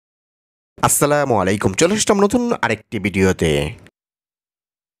আসসালামু আলাইকুম। চলে আসলাম নতুন আরেকটি ভিডিওতে।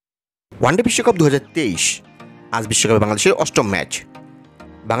 ওয়ানডে বিশ্বকাপ 2023 আজ বিশ্বকাপে বাংলাদেশের অষ্টম ম্যাচ।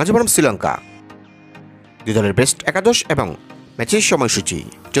 বাংলাদেশ বনাম শ্রীলঙ্কা, দুই দলের বেস্ট একাদশ এবং ম্যাচের সময়সূচি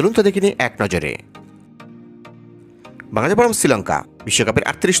চলুন তো দেখিনি এক নজরে। বাংলাদেশ বনাম শ্রীলঙ্কা বিশ্বকাপের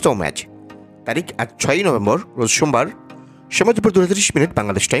 38তম ম্যাচ। তারিখ আজ 6 নভেম্বর, রোজ সোমবার, সময় দুপুর 2:30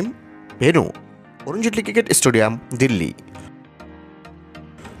 Bangladesh time. Venue Arun Jaitley cricket stadium, Delhi.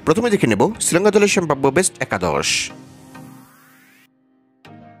 প্রথমে দেখে নেব শ্রীলঙ্কা দলের সম্ভাব্য বেস্ট একাদশ।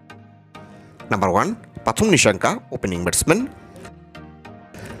 নাম্বার 1 প্রথম Nissanka, opening batsman.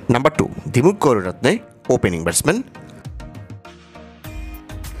 Number 2 দিমুক Karunaratne, opening batsman.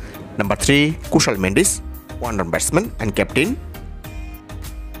 Number 3 Kushal Mendis, one-down batsman and captain.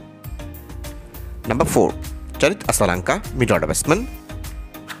 Number 4 Charit Asalanka, mid order batsman.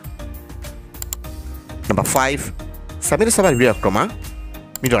 Number 5 Samir সাবার Wickrama,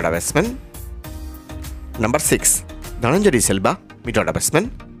 mid order batsman. Number 6 Dhananjay De Silva, mid order batsman.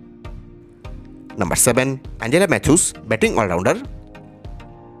 Number 7 Angela Matthews, batting allrounder.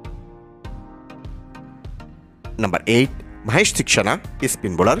 Number 8 Mahesh দীক্ষানা,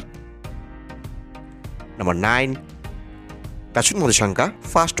 spin bowler. Number 9 Kasun Madushanka,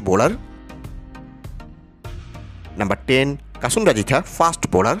 fast bowler. Number 10 Kasun Rajitha, fast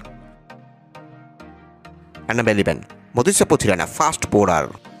bowler. And number 11 মধুসা Pathirana, fast bowler.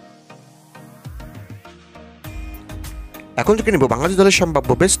 এখন থেকে নেব বাংলাদেশ দলের সম্ভাব্য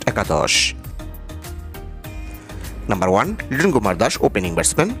best একাদশ। Number 1 Liton Kumar Das, opening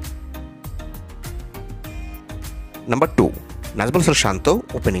batsman. Number 2 Nazmul Hasan Shanto,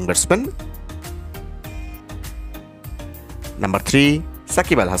 opening batsman. Number 3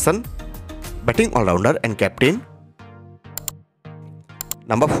 Shakib Al Hasan, batting allrounder and captain.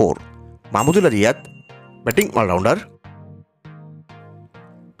 Number 4 Mahmudullah Riyad, batting allrounder.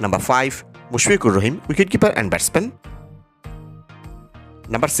 Number 5 Mushfiqur Rahim, wicket keeper and batsman.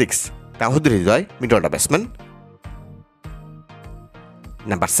 Number 6 Tahidul Hridoy, mid order batsman.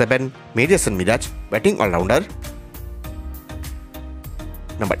 Number 7 Mehedi Hasan Miraj, batting allrounder.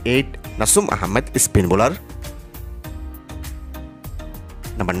 Number 8 Nasum Ahmed, spin bowler.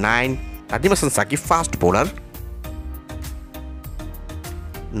 Number 9 Nadim Hasan Shakib, fast bowler.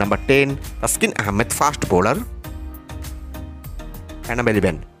 Number 10 Taskin Ahmed, fast bowler. And number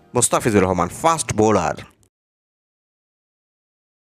 11 Mustafizur Rahman, fast bowler.